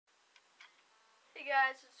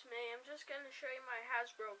guys, it's me. I'm just going to show you my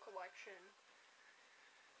Hasbro collection.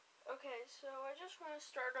 Okay, so I just want to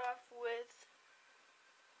start off with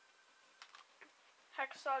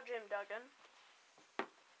Hacksaw Jim Duggan,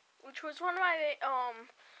 which was one of my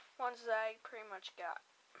ones that I pretty much got.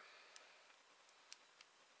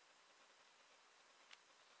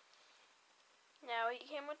 Now, he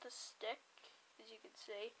came with a stick, as you can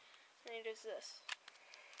see, and he does this.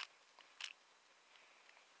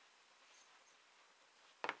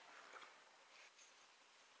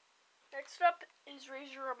 Next up is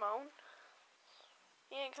Razor Ramon.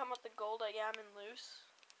 He didn't come with the gold, I got him in loose.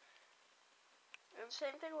 And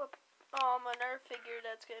same thing with another figure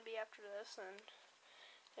that's going to be after this, and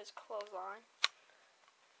his clothesline.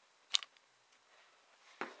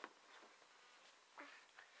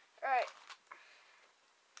 Alright.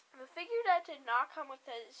 The figure that did not come with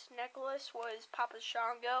his necklace was Papa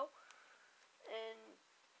Shango. And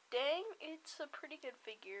dang, it's a pretty good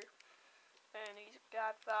figure. And he's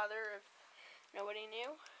Godfather, if nobody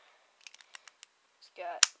knew. He's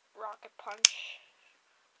got rocket punch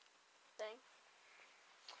thing.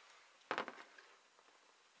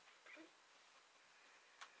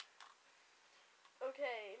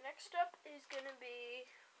 Okay, next up is gonna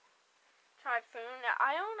be Typhoon. Now,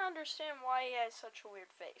 I don't understand why he has such a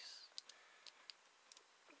weird face,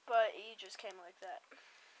 but he just came like that.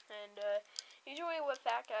 And usually what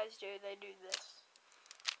fat guys do, they do this.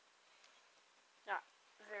 Not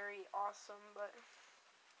very awesome, but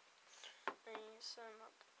I need some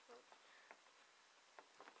up.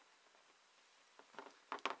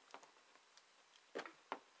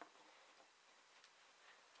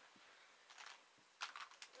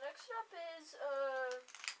 Next up is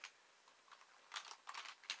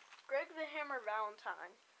Greg the Hammer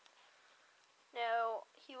Valentine. Now,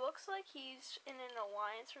 he looks like he's in an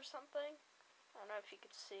alliance or something. I don't know if you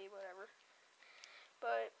could see, whatever.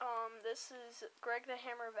 But, this is Greg the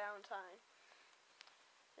Hammer Valentine.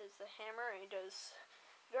 Is the hammer, and he does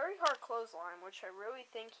very hard clothesline, which I really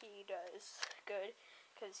think he does good,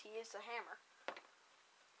 because he is the hammer.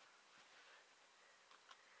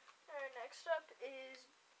 Alright, next up is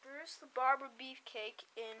Bruce the Barber Beefcake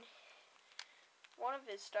in one of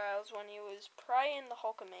his styles when he was probably in the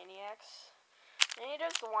Hulkamaniacs. And he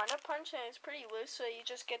does the wind-up punch, and it's pretty loose, so you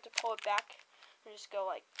just get to pull it back and just go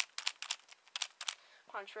like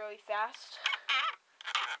punch really fast.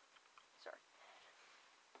 Sorry.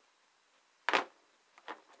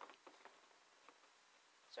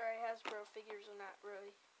 Sorry, Hasbro figures are not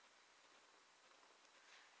really.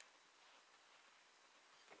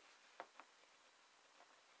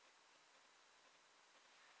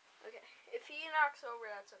 Okay, if he knocks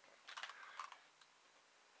over, that's okay.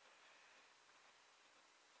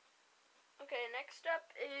 Okay, next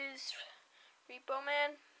up is Repo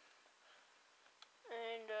Man.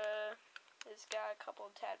 And, he's got a couple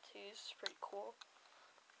of tattoos. Pretty cool.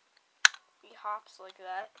 He hops like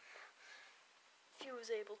that. If he was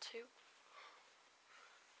able to.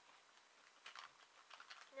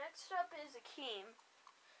 Next up is Akeem.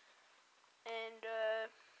 And,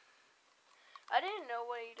 I didn't know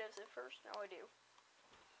what he does at first. Now I do.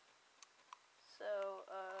 So,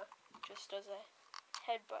 just does a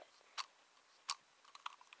headbutt.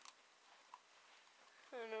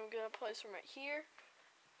 And I'm going to place him right here.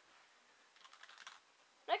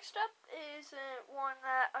 Next up is one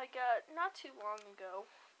that I got not too long ago,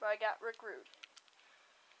 but I got Rick Rude.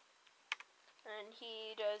 And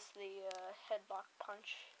he does the headlock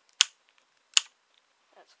punch.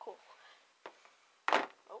 That's cool.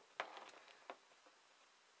 Oh.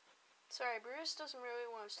 Sorry, Bruce doesn't really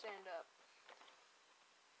want to stand up.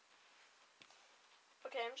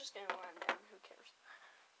 Okay, I'm just going to lie him down. Who cares?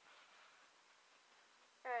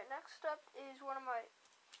 Alright, next up is one of my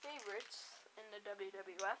favorites in the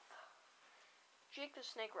WWF, Jake the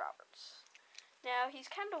Snake Roberts. Now,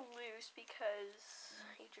 he's kind of loose because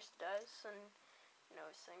he just does, and, you know,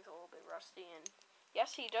 his thing's a little bit rusty, and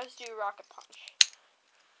yes, he does do rocket punch.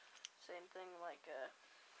 Same thing like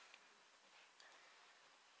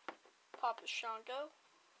Papa Shango,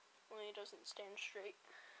 when he doesn't stand straight.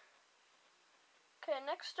 Okay,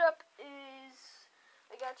 next up is,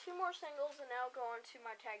 I got 2 more singles, and now go on to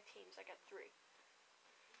my tag teams. I got 3.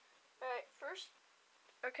 Alright, first,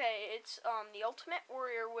 okay, it's the Ultimate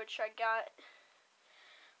Warrior, which I got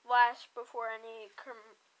last before anyone.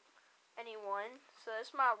 So this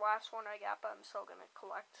is my last one I got, but I'm still gonna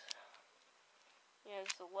collect.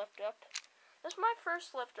 Here's the lift up. This is my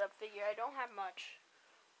first lift up figure. I don't have much.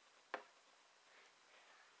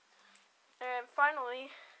 And finally,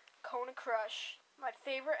 Kona Crush, my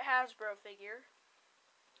favorite Hasbro figure.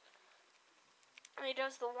 And he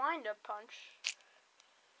does the wind-up punch.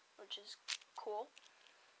 which is cool.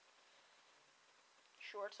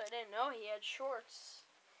 Shorts, I didn't know he had shorts.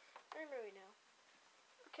 I didn't really know.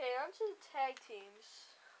 Okay, on to the tag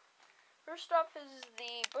teams. First up is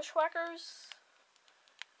the Bushwhackers.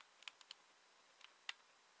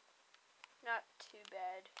 Not too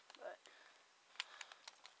bad, but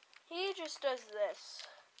he just does this.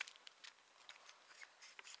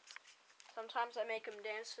 Sometimes I make him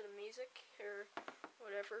dance to the music or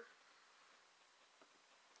whatever.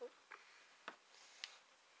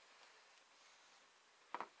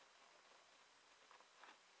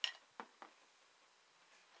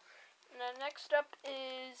 And then next up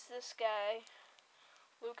is this guy,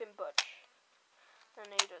 Luke and Butch. And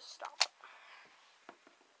they just stomp.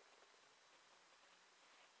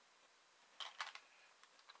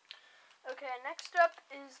 Okay, next up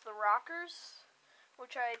is the Rockers,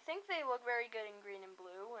 which I think they look very good in green and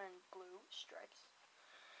blue stripes.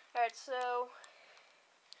 Alright, so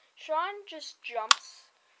Sean just jumps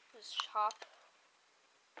his hop.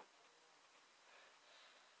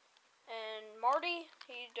 And Marty,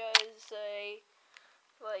 he does a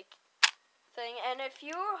thing, and if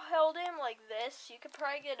you held him like this, you could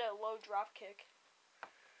probably get a low drop kick.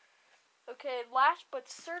 Okay, last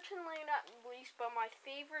but certainly not least, but my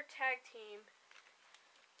favorite tag team,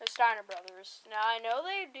 the Steiner Brothers. Now, I know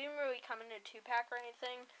they didn't really come in a 2-pack or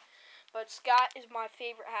anything, but Scott is my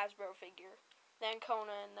favorite Hasbro figure. Then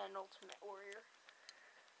Kona, and then Ultimate Warrior.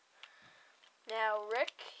 Now,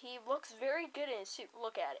 Rick, he looks very good in his suit.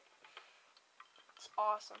 Look at it. It's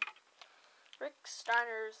awesome. Rick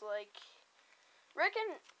Steiner's like... Rick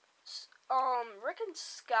and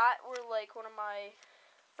Scott were like one of my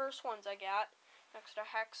first ones I got next to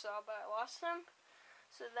Hacksaw, but I lost them.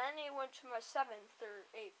 So then he went to my 7th or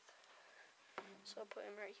 8th. So I'll put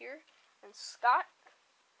him right here. And Scott,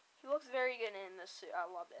 he looks very good in this suit. I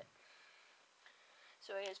love it.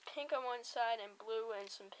 So he has pink on one side and blue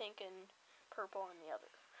and some pink and purple on the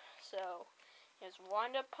other. So he has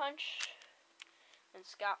wind-up punch. And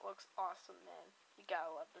Scott looks awesome, man. You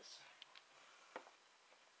gotta love this.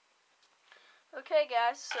 Okay,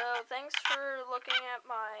 guys, so thanks for looking at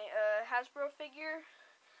my Hasbro figure.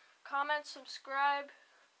 Comment, subscribe,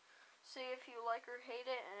 see if you like or hate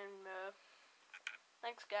it, and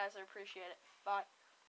thanks, guys. I appreciate it. Bye.